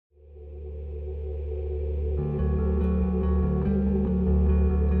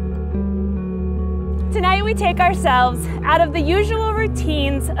we take ourselves out of the usual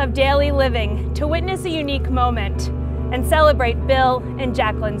routines of daily living to witness a unique moment and celebrate Bill and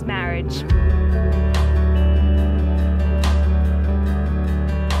Jacqueline's marriage.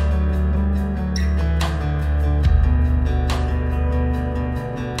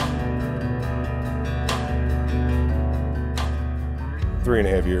 Three and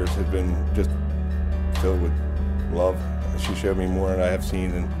a half years have been just filled with love. She showed me more than I have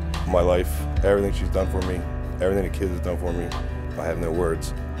seen in my life. Everything she's done for me, everything the kids have done for me, I have no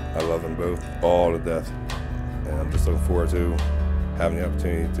words. I love them both all to death. And I'm just looking forward to having the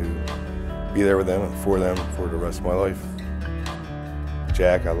opportunity to be there with them and for the rest of my life.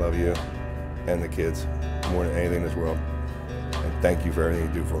 Jack, I love you and the kids more than anything in this world. And thank you for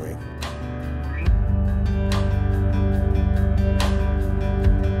everything you do for me.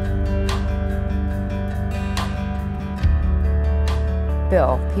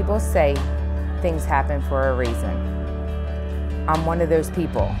 Bill, people say things happen for a reason. I'm one of those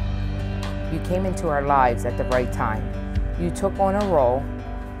people. You came into our lives at the right time. You took on a role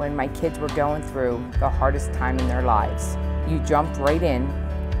when my kids were going through the hardest time in their lives. You jumped right in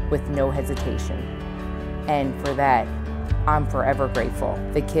with no hesitation. And for that, I'm forever grateful.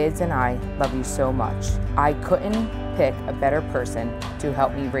 The kids and I love you so much. I couldn't pick a better person to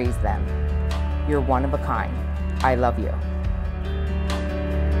help me raise them. You're one of a kind. I love you.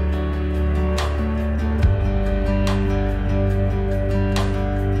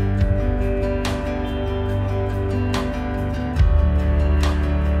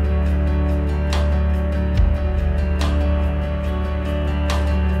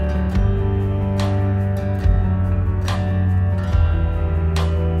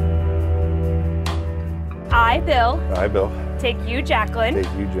 I, Bill, take you, Jacqueline,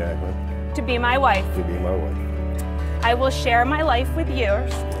 to be my wife. I will share my life with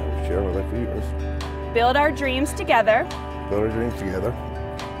yours. Build our dreams together.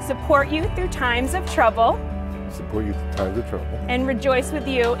 Support you through times of trouble. And rejoice with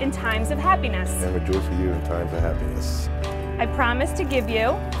you in times of happiness. I promise to give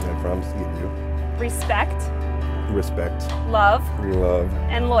you. Respect. Love.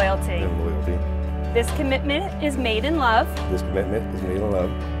 And loyalty. This commitment is made in love.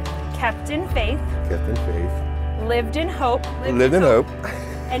 Kept in faith. Lived in hope.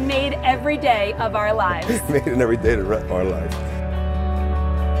 And made every day of our lives.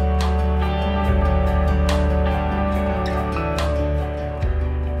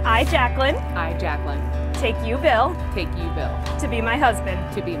 I, Jacqueline, take you, Bill, to be my husband.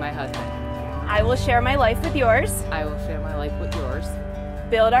 I will share my life with yours.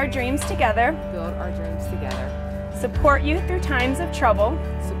 Build our dreams together. Support you through times of trouble.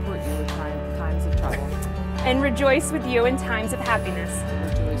 And rejoice with you in times of happiness.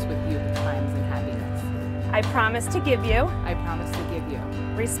 I promise to give you.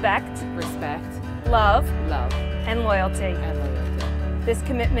 Respect. Love. And loyalty. This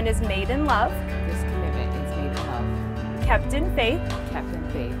commitment is made in love. Kept in faith.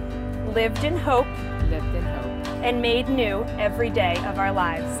 Lived in hope. And made new every day of our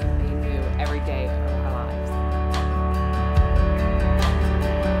lives.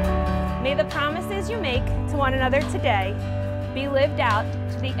 May the promises you make to one another today be lived out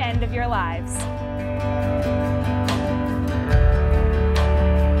to the end of your lives.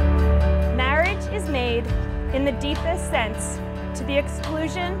 Marriage is made in the deepest sense to the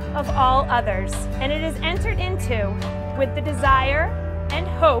exclusion of all others, and it is entered into with the desire and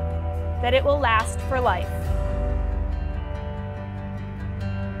hope that it will last for life.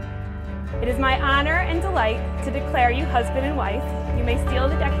 It is my honor and delight to declare you husband and wife. You may seal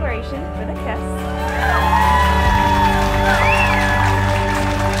the declaration with a kiss.